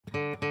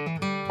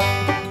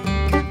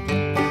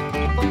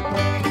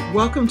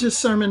Welcome to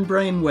Sermon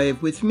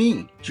Brainwave with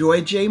me,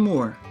 Joy J.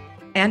 Moore.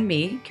 And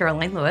me,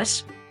 Karoline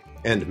Lewis.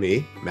 And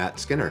me, Matt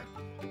Skinner.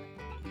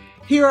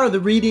 Here are the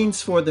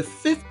readings for the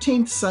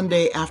 15th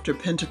Sunday after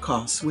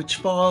Pentecost, which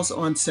falls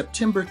on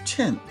September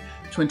 10th,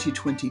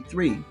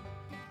 2023.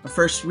 Our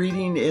first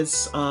reading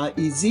is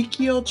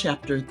Ezekiel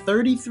chapter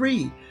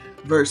 33,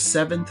 verse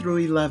 7 through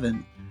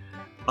 11.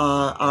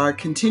 Our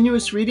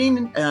continuous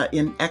reading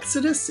in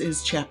Exodus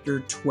is chapter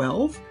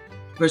 12,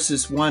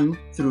 verses 1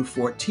 through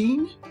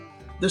 14.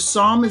 The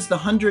psalm is the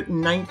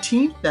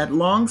 119th, that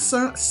long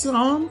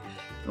psalm,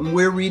 and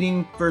we're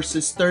reading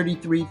verses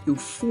 33 through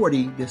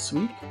 40 this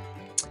week.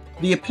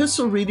 The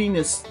epistle reading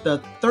is the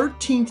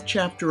 13th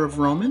chapter of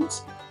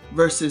Romans,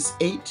 verses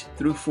 8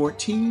 through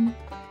 14.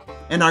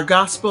 And our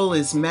gospel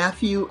is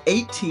Matthew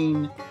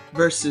 18,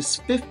 verses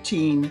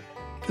 15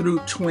 through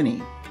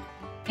 20.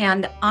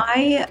 And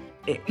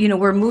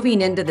we're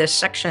moving into this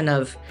section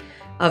of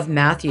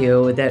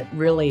Matthew that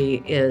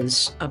really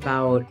is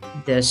about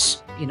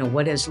this,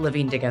 what does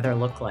living together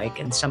look like?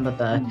 And some of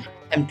the,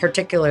 and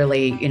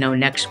particularly,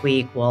 next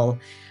week we'll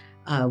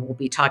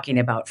be talking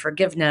about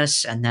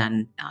forgiveness and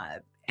then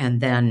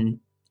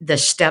the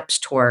steps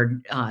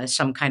toward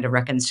some kind of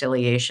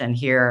reconciliation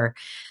here.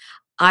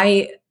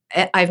 I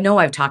know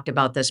I've talked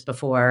about this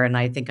before, and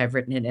I think I've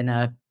written it in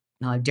a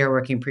Dear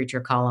Working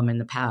Preacher column in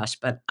the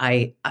past, but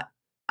I'm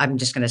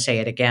just going to say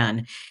it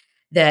again,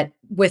 that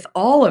with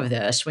all of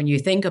this, when you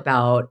think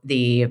about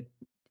the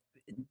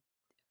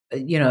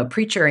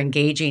preacher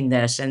engaging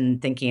this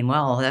and thinking,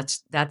 well,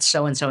 that's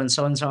so-and-so and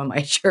so-and-so in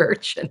my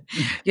church. And,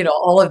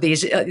 all of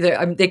these,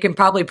 they can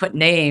probably put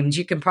names.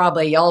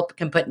 Y'all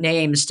can put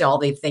names to all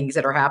the things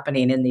that are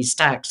happening in these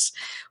texts,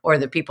 or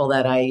the people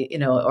that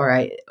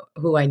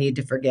who I need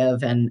to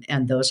forgive,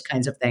 and those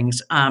kinds of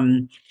things.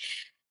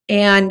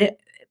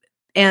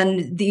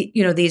 And the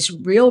these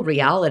real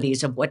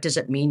realities of what does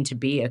it mean to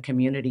be a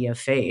community of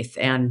faith,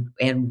 and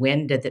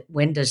when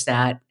does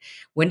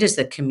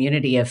the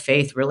community of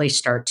faith really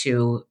start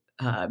to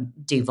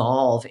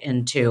devolve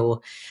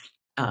into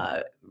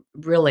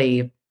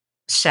really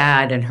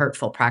sad and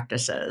hurtful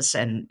practices,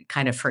 and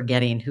kind of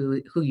forgetting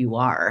who you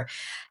are.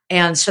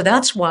 And so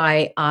that's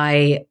why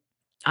I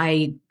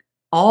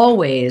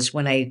always,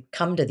 when I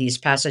come to these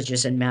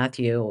passages in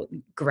Matthew,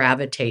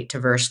 gravitate to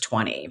verse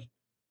 20.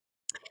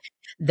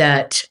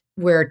 That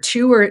where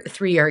 2 or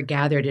 3 are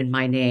gathered in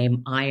my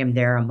name, I am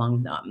there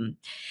among them.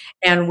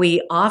 And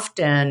we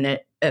often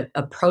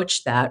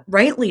approach that,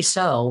 rightly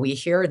so. We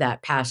hear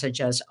that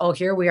passage as, oh,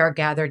 here we are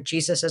gathered,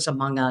 Jesus is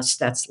among us.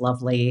 That's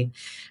lovely.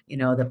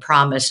 The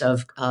promise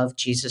of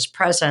Jesus'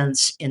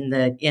 presence in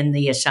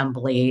the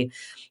assembly,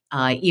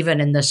 even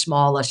in the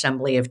small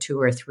assembly of 2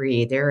 or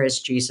 3, there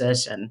is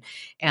Jesus, and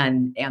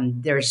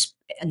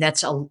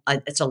that's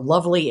it's a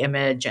lovely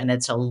image, and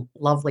it's a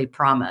lovely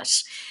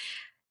promise.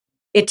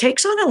 It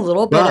takes on a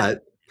little bit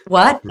of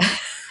what?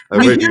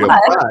 We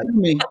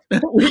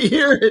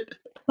hear it.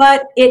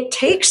 But it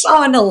takes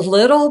on a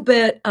little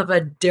bit of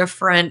a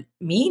different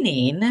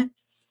meaning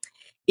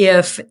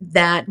if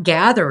that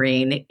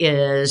gathering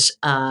is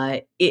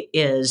a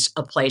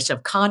place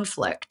of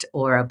conflict,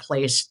 or a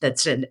place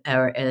that's in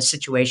a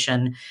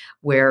situation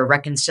where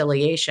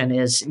reconciliation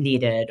is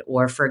needed,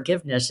 or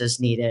forgiveness is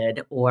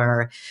needed,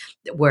 or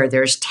where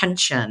there's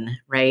tension,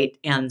 right?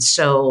 And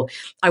so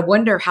I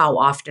wonder how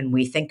often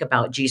we think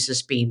about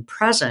Jesus being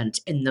present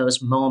in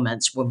those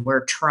moments when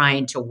we're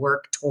trying to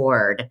work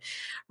toward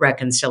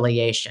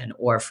reconciliation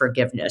or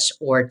forgiveness,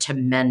 or to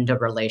mend a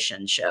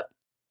relationship.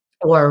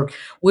 Or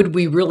would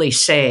we really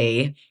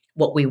say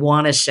what we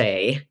want to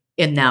say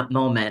in that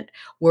moment,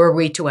 were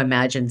we to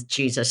imagine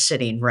Jesus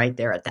sitting right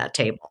there at that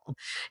table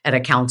at a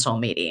council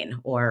meeting,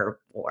 or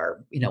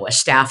a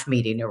staff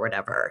meeting or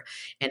whatever?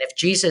 And if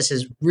Jesus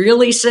is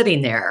really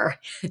sitting there,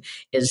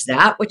 is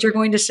that what you're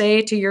going to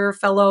say to your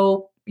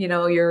fellow,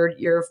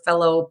 your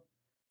fellow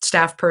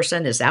staff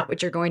person? Is that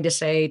what you're going to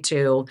say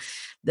to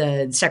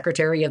the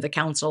secretary of the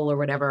council or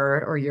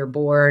whatever, or your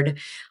board?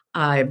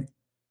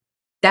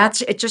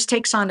 It just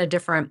takes on a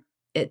different,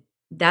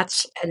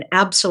 that's an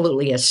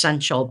absolutely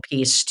essential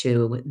piece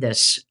to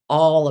this,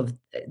 all of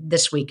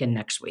this week and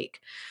next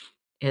week,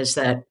 is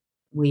that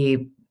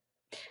that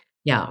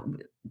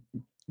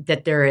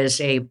there's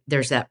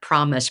that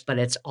promise, but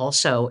it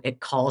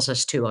calls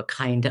us to a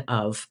kind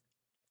of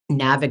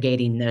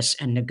navigating this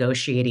and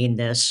negotiating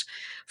this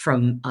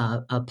from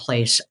a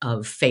place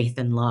of faith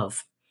and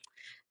love.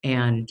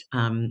 And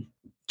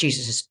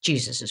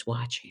Jesus is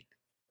watching.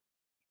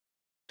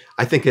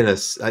 I think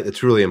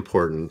it's really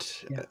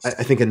important. Yes.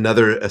 I think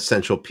another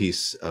essential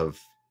piece of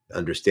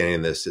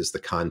understanding this is the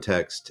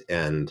context,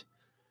 and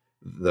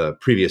the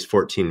previous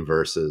 14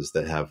 verses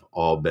that have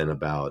all been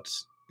about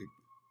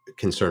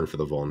concern for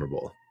the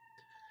vulnerable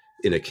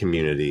in a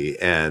community.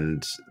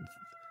 And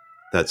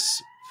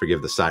that's,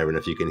 forgive the siren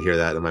if you can hear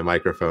that in my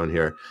microphone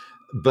here.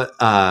 But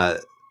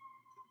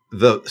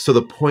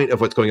the point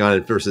of what's going on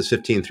in verses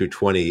 15 through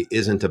 20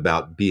 isn't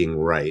about being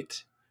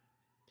right,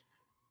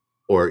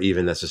 or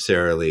even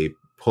necessarily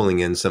pulling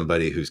in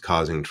somebody who's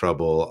causing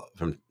trouble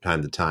from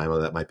time to time. Well,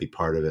 that might be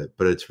part of it,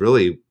 but it's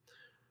really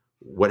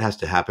what has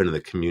to happen in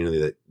the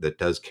community that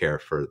does care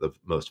for the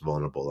most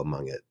vulnerable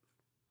among it,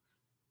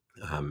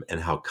 and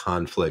how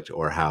conflict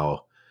or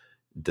how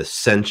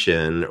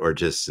dissension or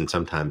just, and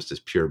sometimes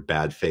just pure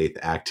bad faith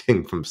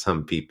acting from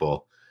some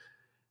people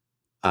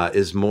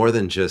is more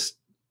than just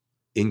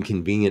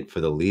inconvenient for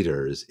the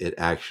leaders. It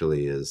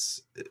actually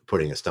is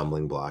putting a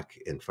stumbling block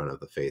in front of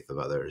the faith of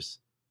others.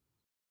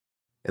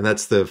 And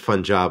that's the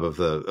fun job of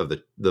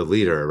the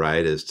leader,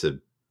 right? Is to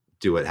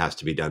do what has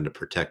to be done to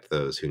protect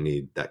those who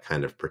need that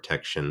kind of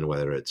protection,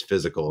 whether it's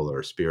physical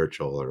or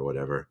spiritual or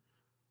whatever.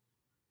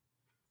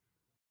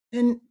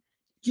 And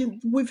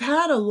we've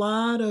had a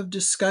lot of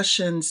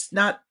discussions,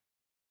 not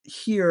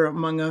here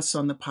among us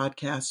on the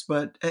podcast,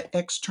 but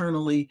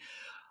externally,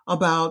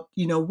 about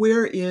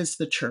where is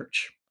the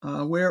church,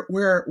 where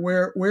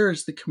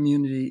is the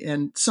community,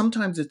 and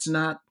sometimes it's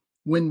not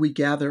when we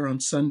gather on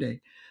Sunday,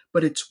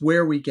 but it's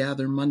where we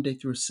gather Monday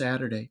through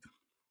Saturday.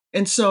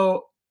 And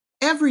so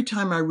every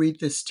time I read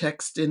this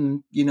text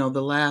in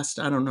the last,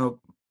 I don't know,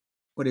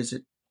 what is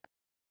it,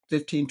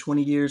 15,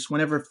 20 years,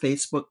 whenever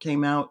Facebook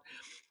came out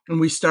and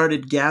we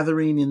started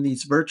gathering in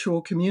these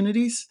virtual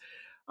communities,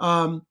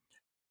 um,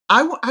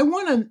 I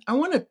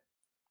want to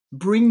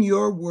bring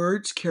your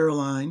words,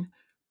 Karoline,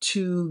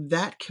 to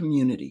that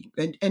community,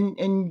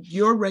 and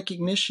your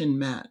recognition,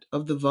 Matt,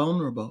 of the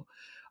vulnerable.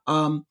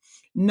 Um,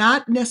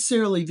 Not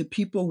necessarily the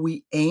people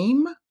we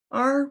aim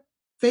our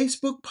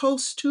Facebook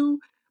posts to,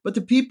 but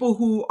the people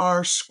who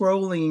are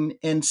scrolling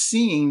and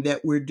seeing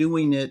that we're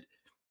doing it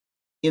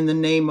in the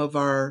name of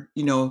our,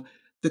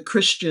 the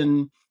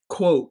Christian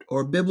quote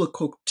or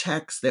biblical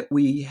text that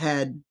we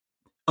had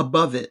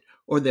above it,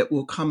 or that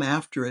will come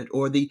after it,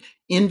 or the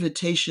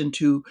invitation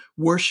to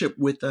worship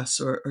with us,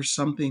 or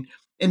something.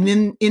 And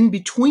then in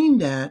between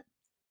that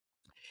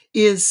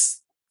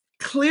is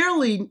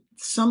clearly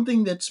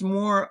something that's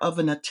more of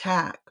an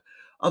attack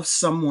of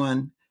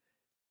someone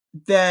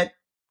that,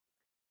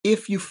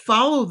 if you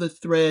follow the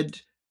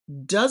thread,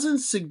 doesn't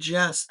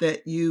suggest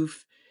that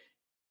you've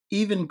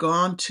even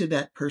gone to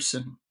that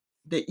person,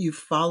 that you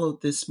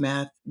followed this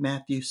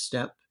Matthew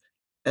step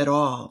at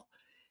all.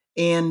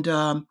 And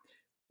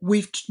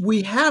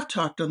we have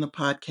talked on the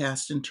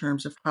podcast in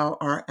terms of how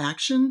our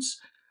actions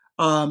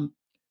um,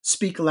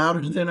 speak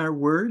louder than our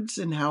words,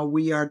 and how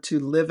we are to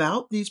live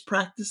out these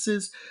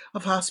practices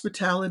of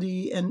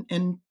hospitality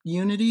and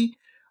unity.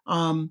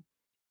 Um,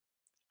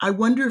 I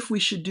wonder if we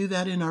should do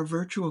that in our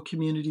virtual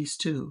communities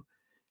too,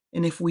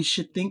 and if we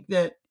should think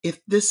that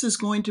if this is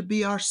going to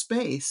be our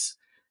space,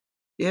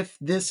 if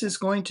this is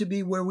going to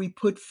be where we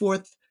put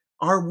forth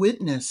our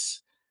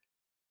witness,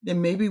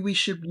 then maybe we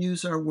should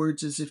use our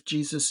words as if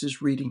Jesus is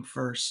reading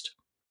first.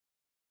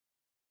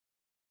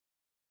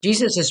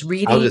 Jesus is I'll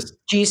reading, just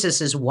Jesus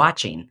is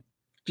watching.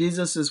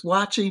 Jesus is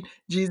watching,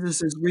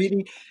 Jesus is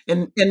reading.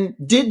 And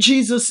did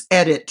Jesus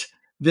edit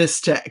this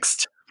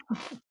text?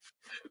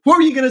 What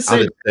were you going to I'll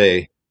say? just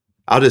say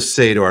I'll just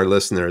say to our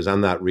listeners,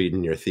 I'm not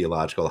reading your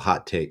theological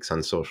hot takes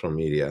on social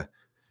media.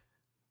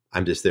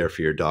 I'm just there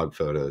for your dog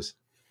photos.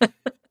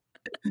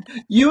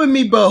 You and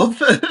me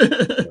both.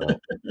 Uh,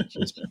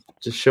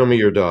 just show me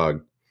your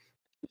dog.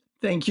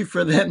 Thank you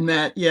for that,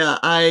 Matt. Yeah,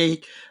 I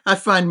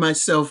find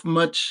myself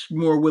much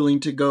more willing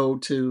to go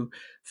to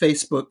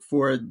Facebook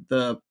for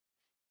the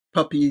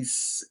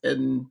puppies,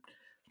 and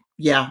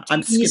yeah,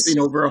 I'm Kitties,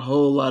 skipping over a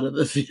whole lot of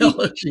the kitty,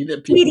 theology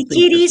that people think they're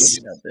kitties.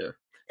 putting out there.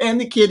 And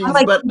the I kitties,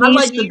 like but I kitties.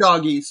 like the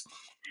doggies.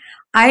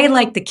 I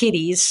like the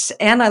kitties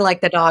and I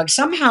like the dogs.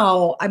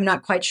 Somehow, I'm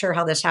not quite sure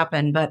how this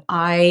happened, but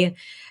I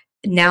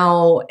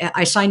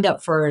signed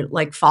up for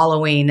like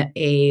following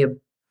a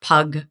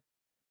pug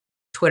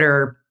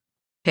Twitter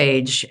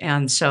page.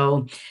 And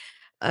so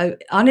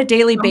on a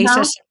daily Somehow,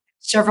 basis,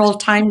 several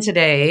times a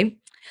day,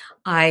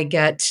 I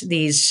get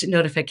these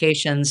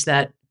notifications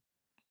that,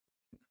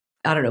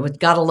 I don't know, with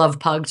Gotta Love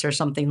Pugs or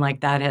something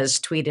like that has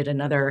tweeted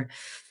another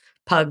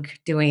pug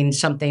doing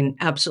something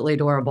absolutely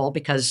adorable,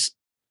 because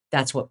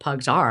that's what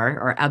pugs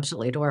are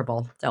absolutely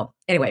adorable. So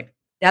anyway,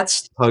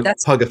 that's Pug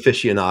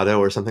aficionado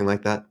or something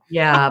like that.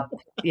 yeah,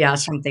 yeah,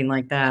 something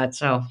like that.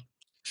 So,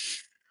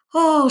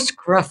 oh,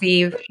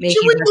 Scruffy, may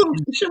should he we rest move?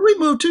 in. Should we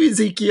move to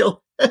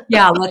Ezekiel?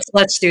 Yeah,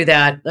 let's do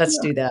that. Let's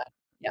Yeah. do that.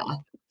 Yeah.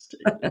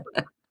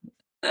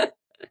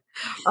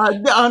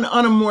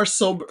 On a more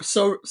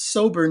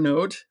sober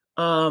note,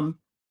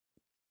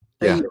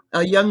 Yeah.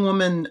 a young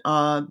woman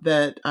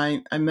that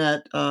I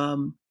met,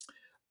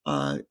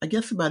 I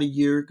guess about a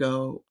year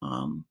ago,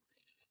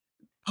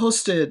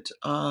 posted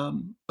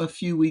a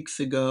few weeks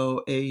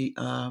ago a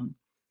um,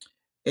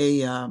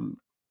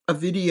 a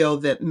video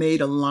that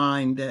made a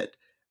line that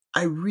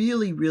I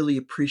really, really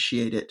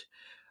appreciated.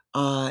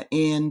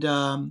 And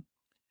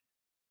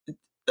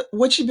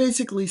what she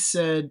basically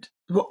said,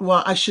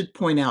 well, I should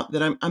point out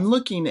that I'm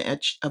looking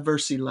at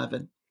verse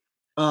 11,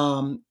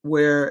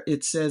 where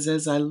it says,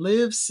 "As I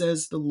live,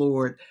 says the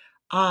Lord,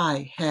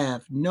 I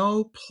have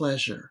no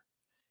pleasure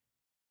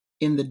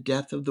in the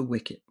death of the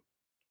wicked,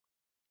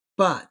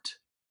 but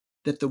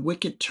that the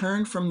wicked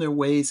turn from their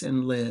ways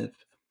and live.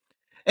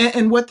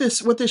 And what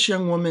this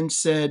young woman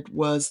said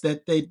was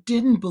that they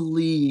didn't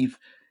believe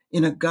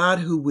in a God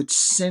who would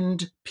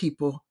send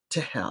people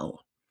to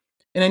hell.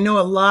 And I know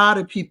a lot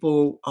of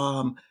people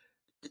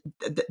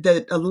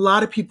that a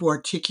lot of people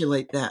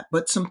articulate that,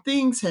 but some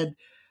things had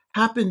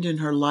happened in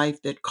her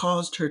life that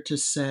caused her to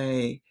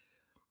say,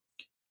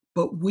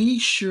 "But we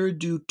sure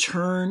do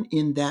turn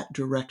in that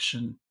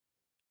direction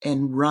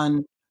and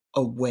run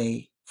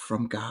away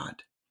from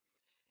God."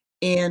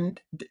 And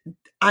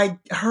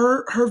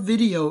her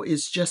video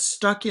is just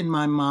stuck in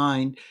my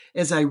mind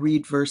as I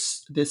read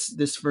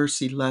this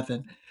verse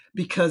 11,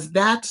 because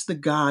that's the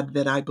God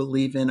that I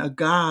believe in, a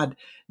God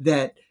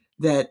that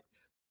that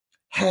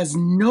has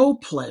no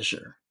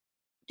pleasure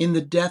in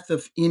the death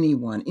of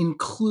anyone,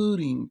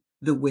 including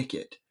the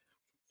wicked.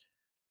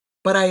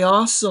 But I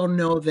also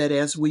know that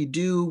as we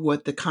do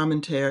what the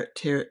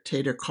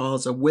commentator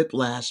calls a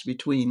whiplash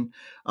between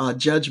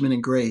judgment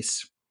and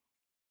grace,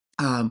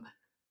 um,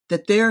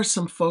 that there are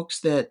some folks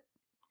that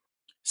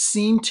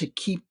seem to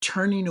keep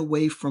turning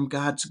away from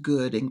God's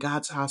good and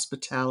God's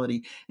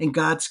hospitality and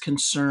God's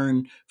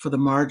concern for the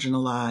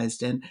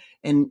marginalized,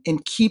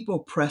 and keep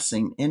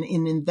oppressing. And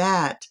in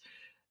that,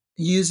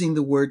 using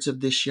the words of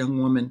this young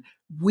woman,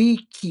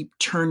 we keep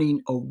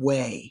turning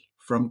away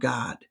from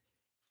God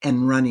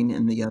and running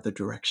in the other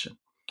direction.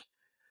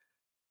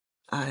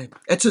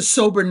 It's a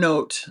sober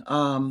note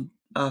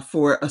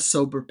for a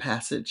sober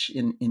passage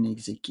in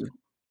Ezekiel.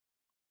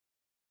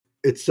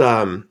 It's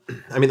I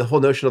mean, the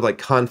whole notion of like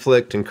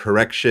conflict and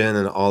correction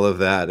and all of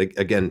that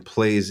again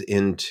plays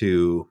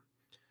into,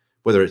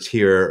 whether it's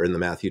here or in the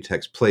Matthew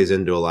text, plays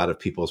into a lot of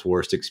people's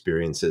worst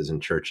experiences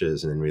in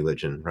churches and in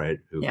religion, right?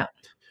 Yeah.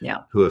 Yeah.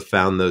 Who have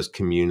found those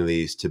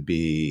communities to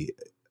be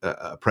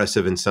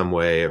oppressive in some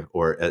way,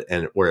 or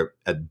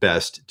at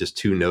best just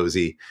too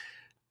nosy.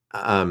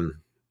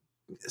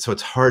 So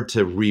it's hard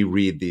to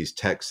reread these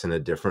texts in a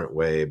different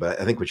way.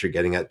 But I think what you're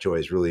getting at, Joy,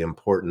 is really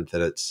important.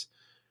 That it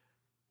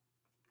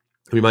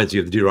reminds you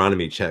of the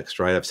Deuteronomy text,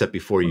 right? I've set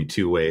before you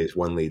two ways: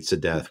 one leads to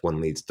death,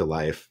 one leads to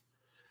life.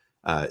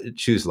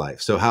 Choose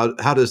life. So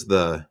how does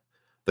the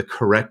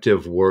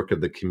corrective work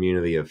of the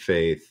community of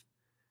faith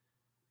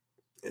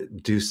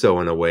do so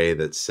in a way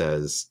that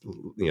says,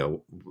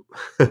 look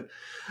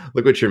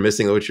what you're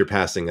missing, look what you're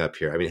passing up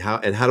here? I mean,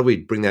 how do we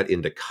bring that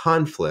into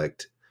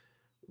conflict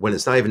when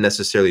it's not even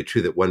necessarily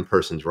true that one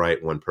person's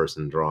right, one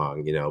person's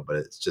wrong, but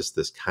it's just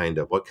this kind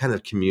of, what kind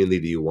of community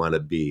do you want to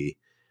be?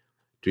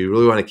 Do you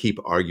really want to keep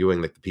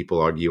arguing like the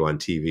people argue on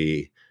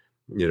TV?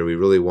 Do we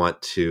really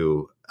want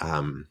to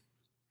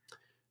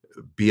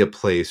be a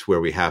place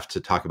where we have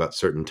to talk about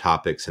certain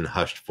topics in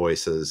hushed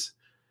voices?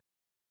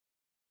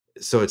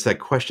 So it's that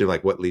question of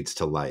like, what leads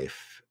to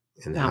life,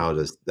 and how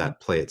does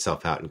that play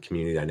itself out in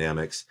community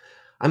dynamics?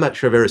 I'm not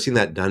sure I've ever seen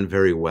that done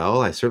very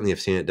well. I certainly have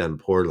seen it done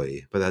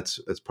poorly, but that's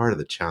part of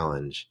the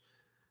challenge.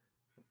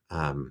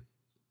 What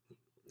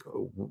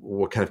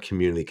kind of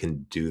community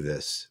can do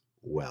this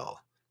well?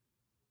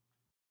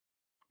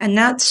 And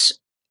that's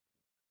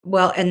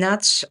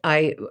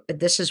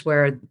this is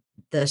where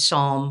the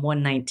Psalm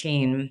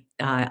 119,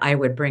 I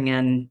would bring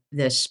in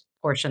this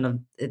portion of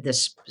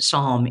this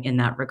psalm in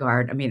that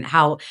regard. I mean,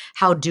 how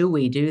do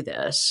we do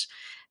this?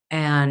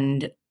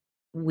 And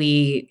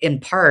in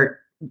part,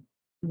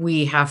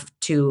 we have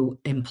to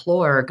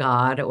implore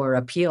God or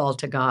appeal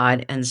to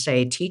God and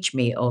say, "Teach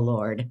me, O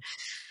Lord,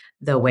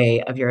 the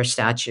way of your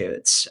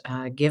statutes.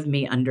 Give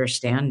me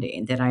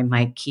understanding that I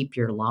might keep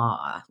your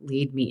law.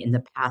 Lead me in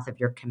the path of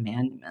your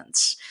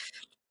commandments."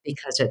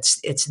 Because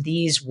it's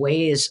these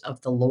ways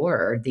of the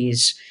Lord,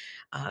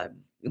 uh,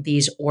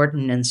 these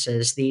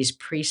ordinances, these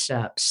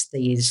precepts,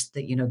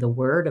 the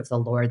word of the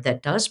Lord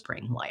that does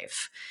bring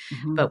life.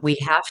 Mm-hmm. But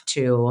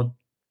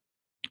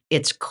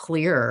it's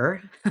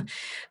clear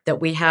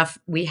that we have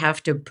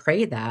to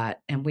pray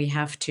that, and we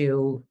have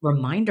to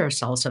remind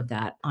ourselves of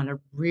that on a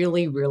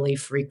really, really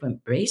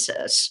frequent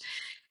basis.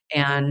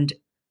 And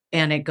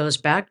it goes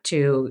back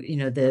to,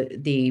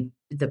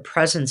 the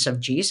presence of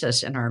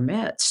Jesus in our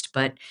midst.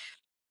 But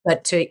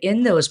to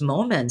in those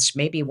moments,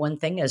 maybe one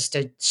thing is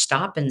to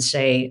stop and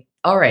say,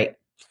 "All right,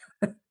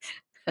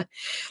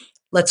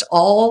 let's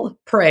all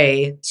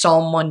pray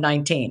Psalm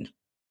 119."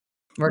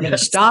 We're gonna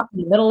Yes. stop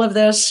in the middle of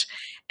this,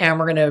 and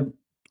we're gonna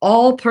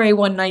all pray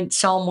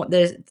Psalm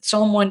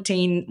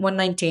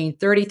 119,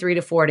 33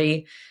 to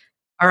 40.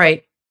 All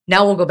right,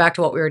 now we'll go back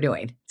to what we were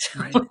doing. So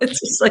Right. it's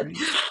just like, Right.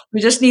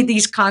 we just need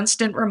these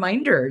constant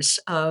reminders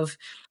of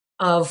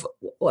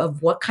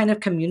what kind of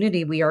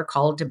community we are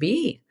called to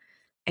be.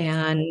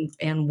 And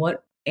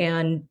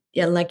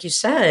like you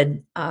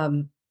said,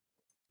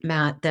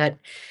 Matt, that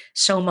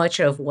so much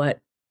of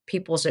what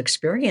people's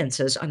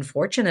experiences,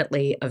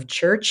 unfortunately, of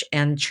church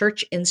and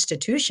church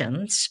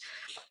institutions,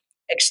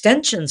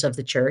 extensions of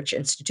the church,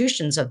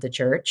 institutions of the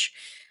church,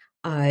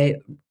 uh,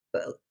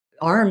 uh,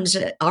 arms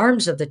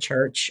of the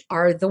church,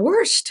 are the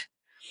worst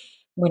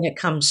when it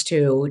comes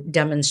to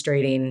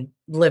demonstrating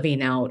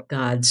living out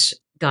God's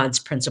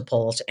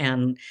principles,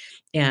 and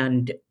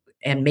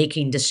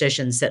making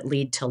decisions that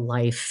lead to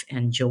life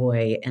and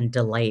joy and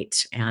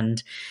delight,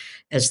 and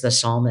as the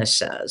psalmist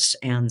says,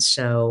 and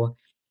so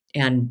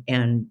and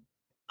and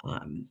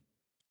um,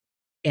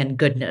 and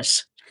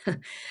goodness.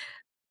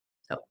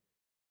 So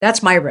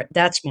that's my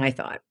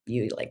thought.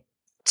 You like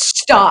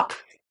stop,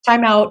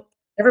 time out.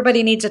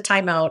 Everybody needs a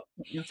timeout,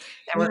 Yeah. and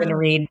Yeah. we're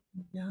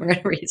Yeah.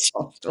 gonna read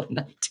Psalm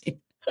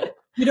 19.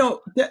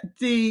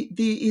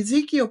 The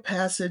Ezekiel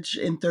passage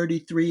in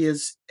 33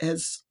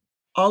 has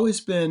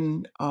always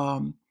been.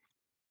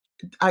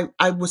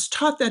 I was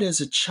taught that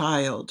as a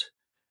child.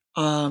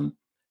 Um,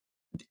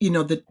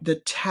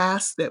 the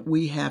task that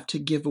we have to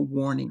give a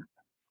warning,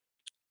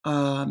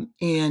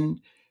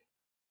 and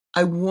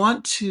I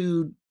want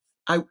to.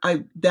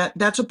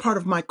 That's a part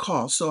of my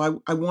call.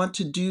 So I want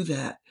to do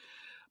that,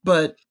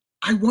 but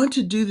I want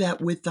to do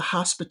that with the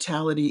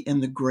hospitality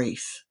and the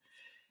grace.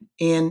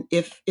 And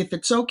if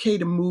it's okay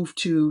to move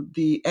to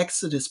the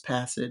Exodus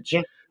passage,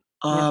 Yeah,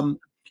 yeah, um,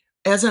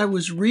 as I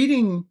was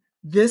reading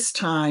this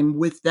time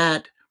with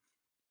that,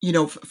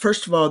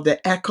 first of all,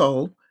 the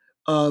echo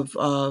of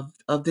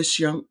this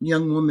young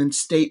woman's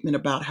statement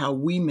about how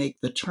we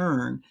make the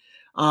turn,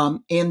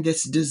 and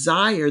this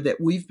desire that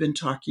we've been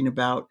talking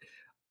about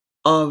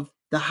of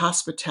the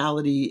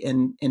hospitality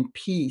and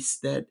peace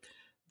that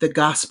the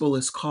gospel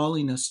is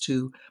calling us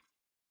to.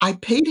 I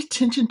paid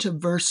attention to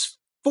verse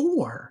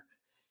 4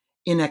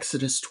 in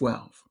Exodus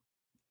 12.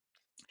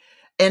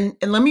 And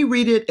let me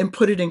read it and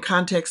put it in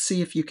context,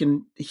 see if you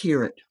can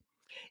hear it.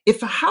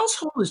 If a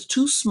household is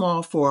too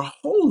small for a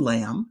whole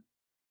lamb,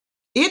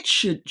 it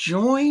should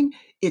join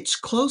its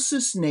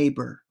closest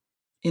neighbor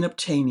in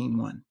obtaining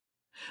one.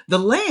 The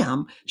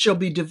lamb shall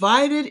be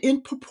divided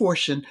in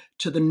proportion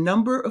to the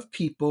number of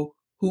people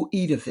who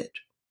eat of it.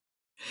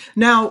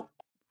 Now,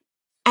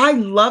 I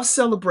love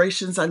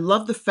celebrations. I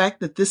love the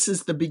fact that this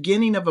is the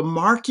beginning of a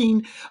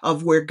marking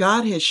of where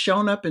God has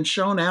shown up and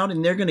shown out,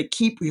 and they're going to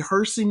keep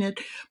rehearsing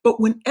it. But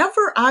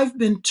whenever I've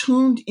been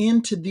tuned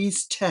into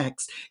these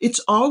texts,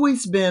 it's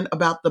always been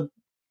about the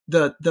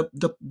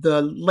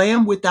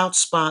lamb without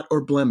spot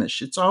or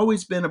blemish. It's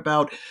always been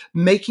about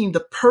making the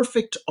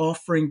perfect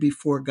offering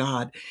before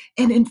God.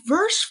 And in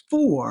verse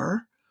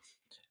 4,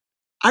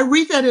 I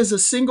read that as a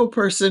single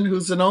person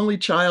who's an only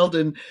child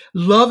and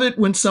love it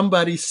when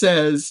somebody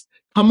says,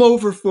 come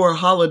over for a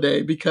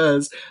holiday,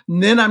 because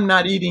then I'm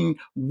not eating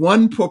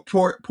one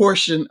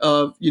portion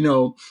of,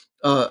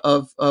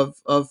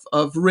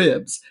 of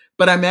ribs,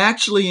 but I'm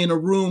actually in a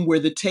room where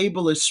the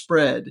table is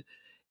spread.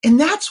 And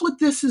that's what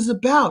this is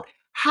about.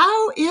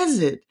 How is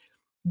it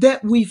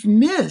that we've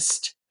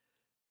missed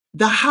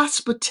the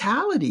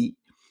hospitality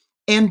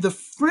and the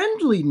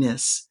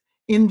friendliness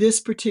in this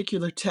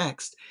particular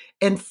text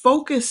and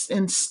focused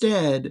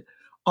instead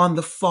on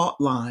the fault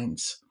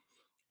lines?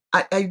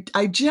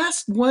 I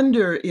just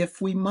wonder if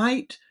we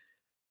might,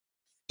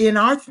 in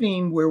our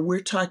theme where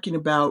we're talking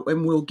about,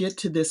 and we'll get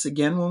to this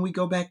again when we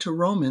go back to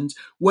Romans,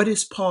 what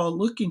is Paul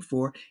looking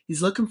for?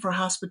 He's looking for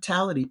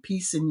hospitality,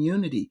 peace, and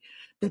unity.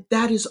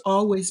 That has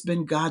always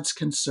been God's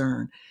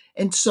concern.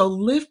 And so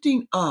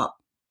lifting up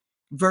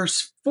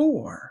verse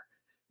 4,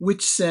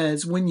 which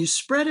says, when you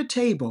spread a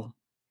table,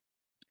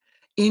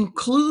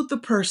 include the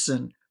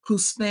person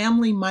whose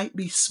family might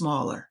be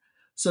smaller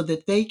so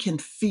that they can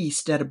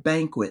feast at a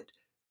banquet.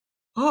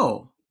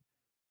 Oh,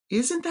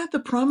 isn't that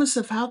the promise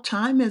of how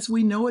time as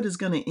we know it is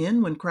going to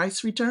end when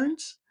Christ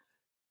returns?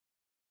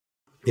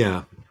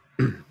 Yeah.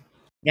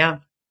 yeah,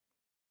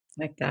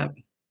 like that.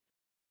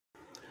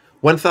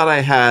 One thought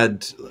I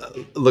had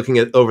looking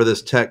at over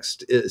this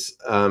text is,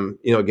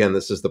 again,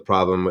 this is the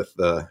problem with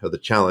the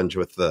challenge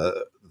with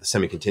the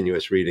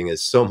semi-continuous reading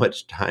is so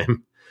much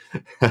time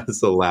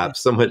has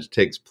elapsed, so much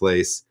takes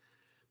place.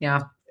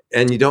 Yeah,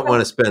 And you don't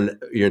want to spend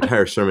your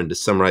entire sermon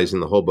just summarizing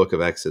the whole book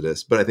of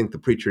Exodus, but I think the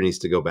preacher needs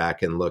to go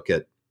back and look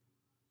at,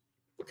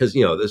 because,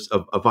 there's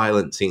a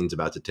violent scene's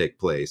about to take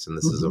place, and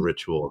this is a Mhm.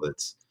 ritual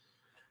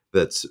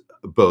that's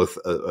both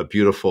a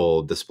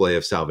beautiful display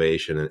of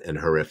salvation and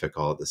horrific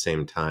all at the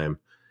same time.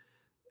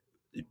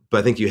 But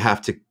I think you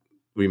have to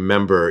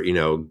remember,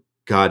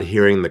 God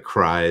hearing the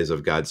cries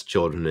of God's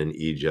children in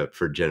Egypt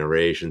for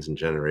generations and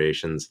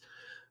generations,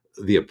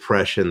 the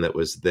oppression that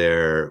was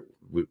there.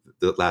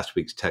 The last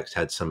week's text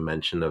had some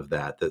mention of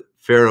that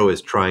Pharaoh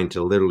is trying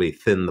to literally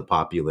thin the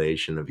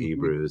population of Mhm.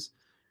 Hebrews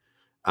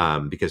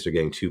because they're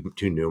getting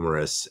too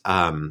numerous.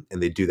 And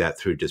they do that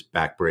through just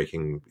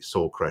backbreaking,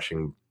 soul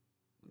crushing,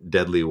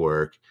 deadly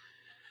work.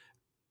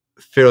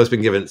 Pharaoh's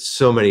been given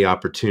so many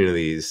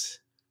opportunities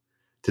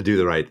to do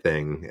the right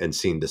thing and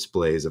seen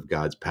displays of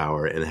God's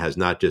power, and has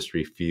not just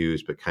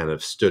refused, but kind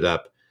of stood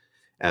up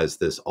as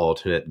this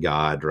alternate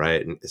God,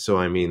 right? And so,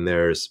 I mean,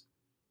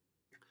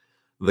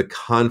 the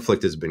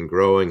conflict has been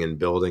growing and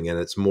building, and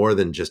it's more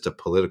than just a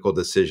political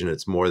decision.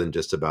 It's more than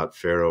just about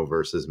Pharaoh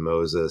versus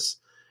Moses.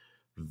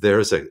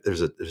 There's a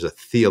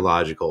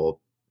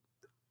theological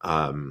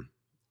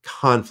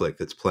conflict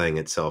that's playing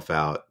itself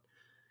out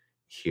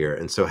here,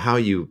 and so how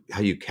you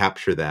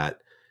capture that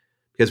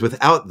Because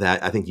without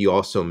that, I think you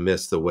also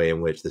miss the way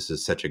in which this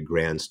is such a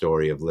grand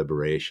story of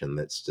liberation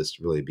that's just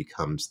really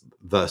becomes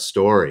the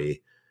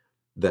story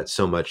that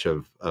so much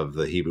of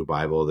the Hebrew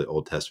Bible, the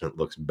Old Testament,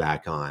 looks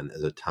back on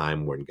as a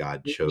time when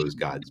God chose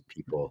God's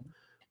people,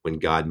 when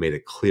God made a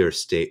clear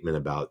statement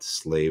about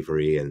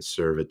slavery and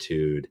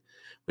servitude,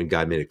 when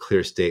God made a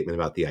clear statement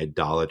about the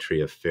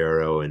idolatry of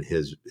Pharaoh and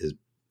his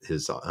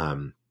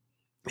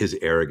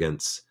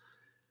arrogance,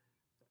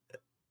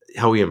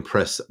 how we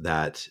impress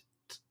that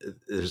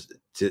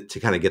to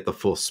kind of get the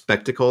full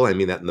spectacle. I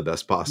mean that in the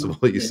best possible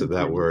use of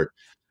that word,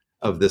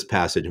 of this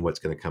passage and what's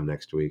going to come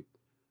next week.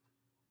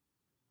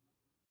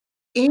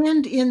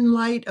 And in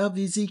light of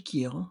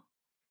Ezekiel,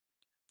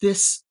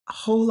 this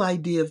whole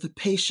idea of the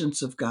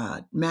patience of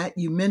God. Matt,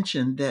 you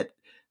mentioned that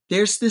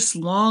there's this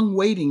long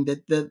waiting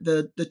that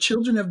the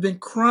children have been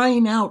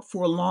crying out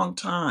for a long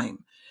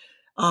time.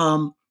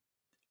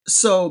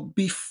 So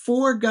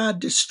before God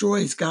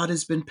destroys, God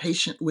has been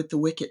patient with the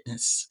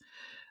wickedness.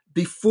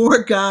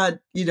 Before God,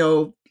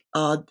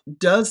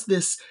 does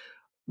this,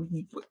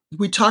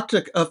 we talked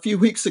a few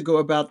weeks ago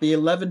about the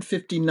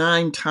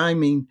 11:59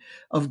 timing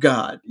of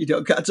God.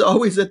 God's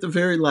always at the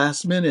very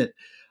last minute,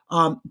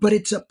 but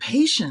it's a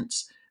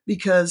patience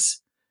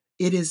because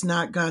it is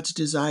not God's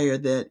desire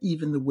that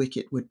even the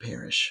wicked would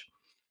perish.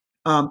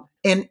 And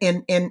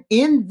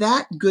in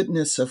that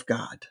goodness of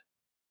God,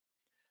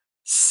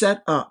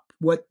 set up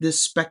what this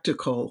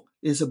spectacle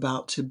is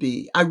about to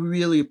be. I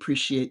really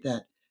appreciate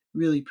that.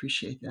 Really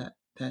appreciate that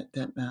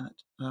Matt.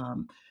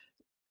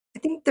 I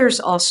think there's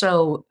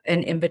also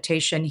an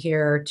invitation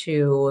here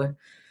to,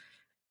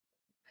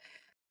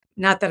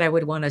 not that I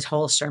would want a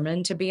whole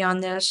sermon to be on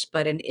this,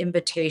 but an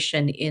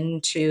invitation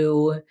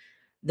into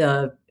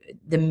the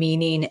the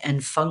meaning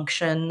and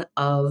function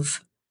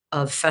of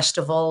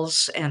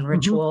festivals and Mhm,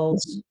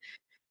 rituals, mhm,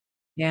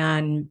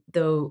 and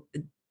the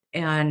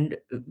and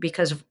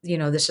because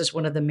this is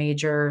one of the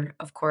major,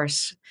 of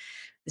course,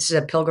 this is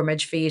a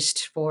pilgrimage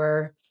feast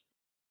for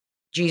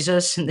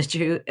Jesus and the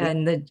Jew yep,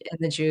 and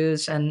the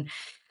Jews, and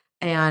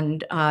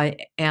and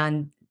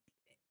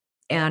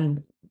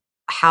and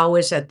how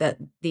is it that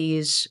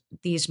these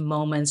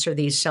moments or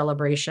these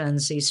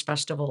celebrations, these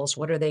festivals,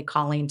 what are they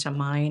calling to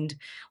mind?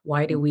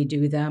 Why do mhm, we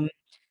do them?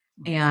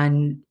 mhm,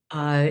 And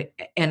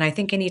I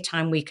think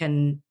anytime we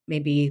can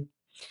maybe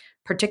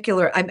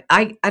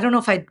I don't know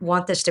if I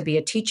want this to be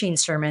a teaching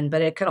sermon,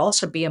 but it could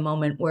also be a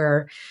moment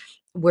where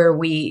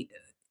we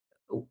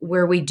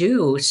where we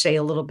do say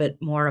a little bit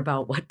more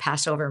about what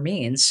Passover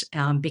means,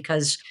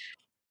 because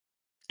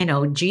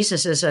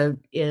Jesus is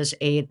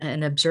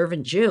an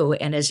observant Jew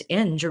and is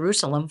in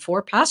Jerusalem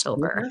for for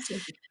Passover.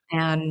 Passover.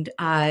 And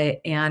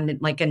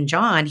like in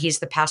John, he's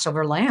the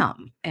Passover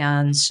lamb.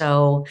 And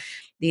so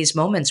these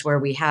moments where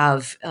we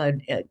have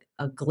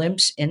a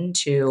glimpse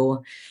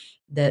into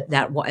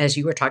as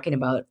you were talking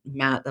about,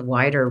 Matt, the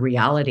wider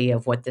reality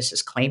of what this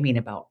is claiming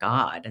about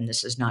God. And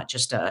this is not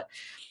just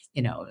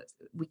you know,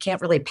 we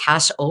can't really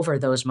pass over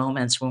those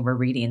moments when we're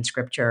reading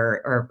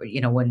scripture, or,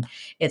 when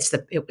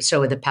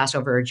so the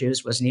Passover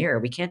Jews was near.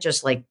 We can't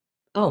just like,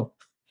 oh,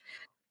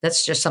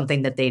 that's just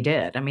something that they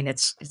did. I mean,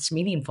 it's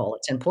meaningful,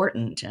 it's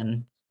important.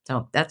 And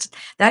so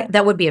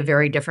that would be a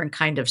very different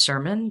kind of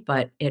sermon,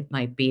 but it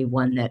might be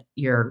one that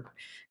your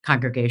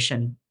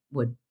congregation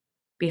would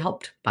be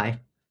helped by.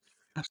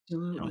 So,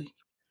 Absolutely.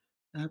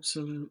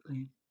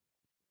 Absolutely.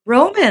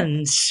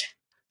 Romans.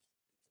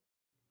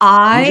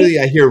 I Usually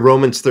I hear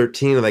Romans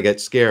 13 and I get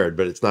scared,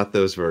 but it's not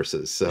those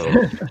verses.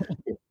 So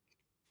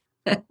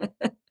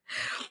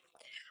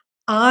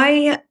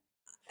I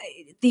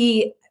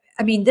the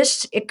I mean,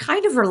 this it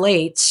kind of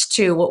relates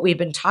to what we've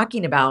been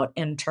talking about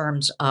in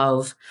terms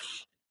of,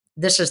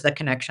 this is the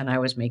connection I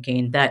was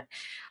making, that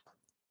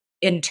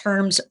in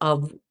terms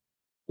of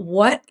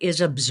what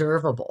is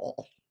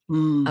observable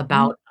Mhm,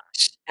 about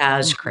us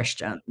as mhm,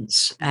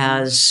 Christians, mhm,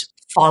 as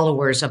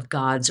followers of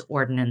God's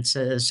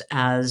ordinances,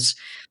 as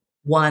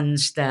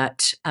ones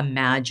that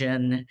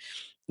imagine,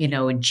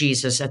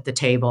 Jesus at the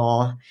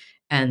table,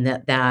 and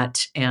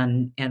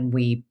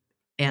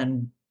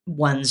and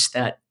ones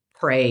that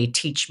pray,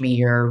 "Teach me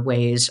your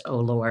ways, O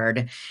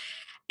Lord."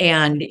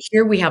 And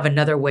here we have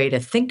another way to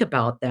think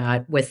about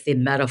that with the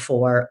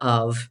metaphor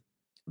of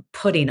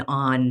putting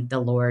on the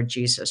Lord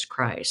Jesus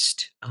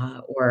Christ,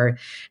 or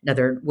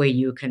another way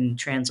you can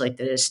translate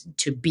that is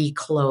to be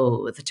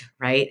clothed,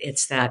 right?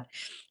 It's that,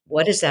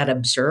 what is that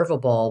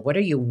observable? What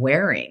are you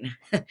wearing?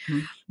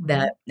 mhm,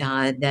 that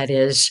mhm, that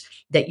is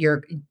that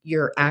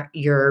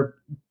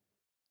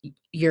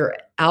your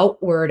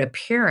outward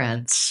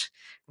appearance,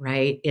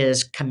 right,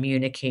 is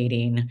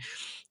communicating,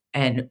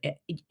 and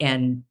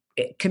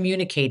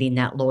communicating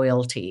that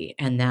loyalty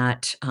and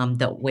that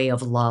way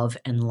of love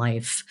and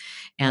life.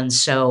 And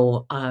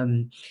so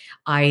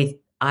I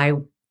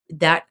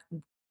that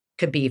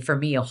could be for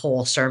me a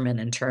whole sermon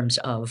in terms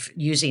of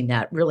using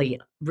that,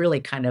 really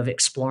kind of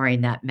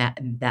exploring that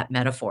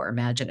metaphor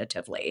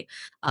imaginatively,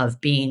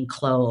 of being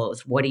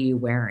clothed. What are you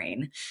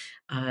wearing?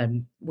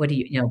 What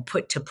do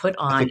put I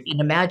on, think and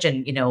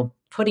imagine,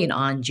 putting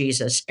on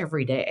Jesus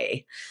every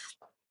day.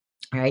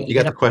 right? You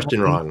get got the up in the question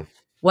morning. wrong.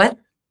 What?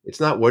 It's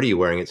not what are you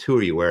wearing, it's who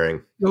are you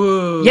wearing.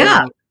 Ooh,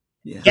 Yeah.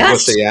 yeah, It's what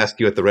Yes. they ask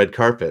you at the red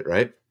carpet,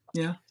 right?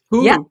 yeah. Yeah,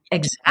 Who are you?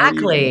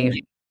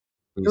 exactly.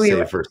 You Who are you say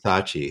wearing?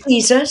 Versace.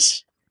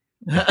 Jesus.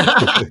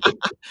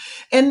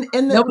 and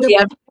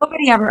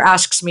Nobody ever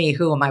asks me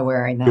who am I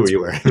wearing. Who are That's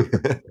you wearing?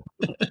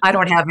 I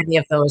don't have any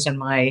of those in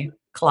my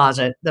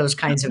closet. Those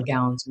kinds of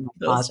gowns in my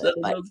closet.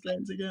 But those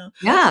things again.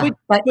 yeah,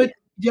 but But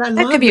yeah, I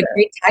that could love be a that.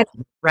 great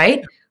title,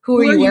 right? Who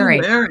are Who are you you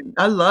wearing? wearing?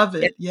 I love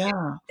Yeah, it. Yeah.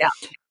 yeah,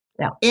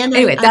 yeah. And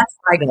Anyway, I that's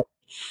what I get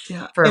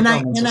yeah, for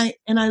Romans.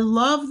 and I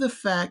love the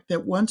fact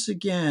that once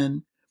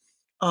again,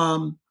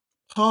 um,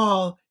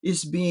 Paul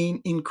is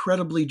being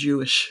incredibly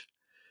Jewish,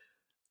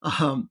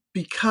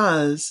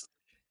 because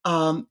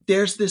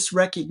there's this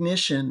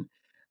recognition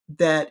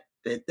that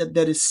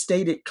is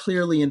stated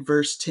clearly in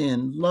verse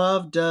 10.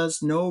 Love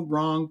does no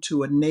wrong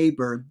to a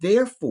neighbor.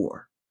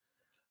 Therefore,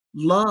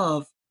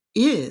 love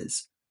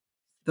is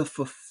the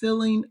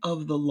fulfilling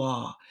of the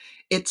law.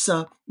 It's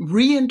a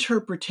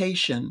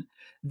reinterpretation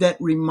that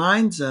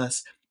reminds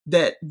us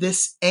that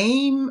this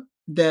aim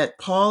that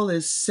Paul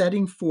is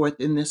setting forth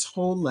in this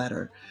whole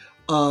letter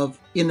of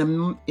in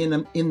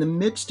the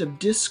midst of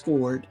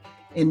discord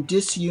and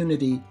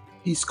disunity,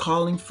 he's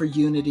calling for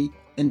unity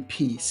and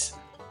peace.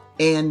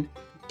 And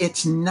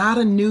it's not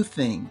a new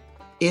thing.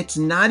 It's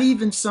not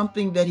even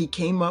something that he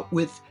came up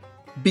with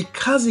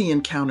because he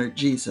encountered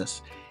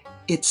Jesus.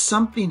 It's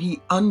something he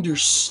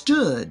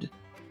understood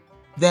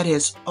that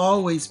has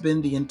always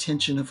been the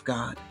intention of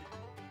God.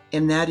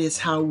 And that is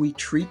how we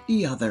treat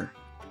the other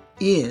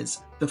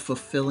is the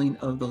fulfilling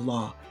of the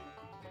law.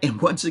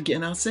 And once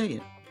again, I'll say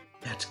it,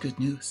 that's good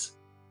news.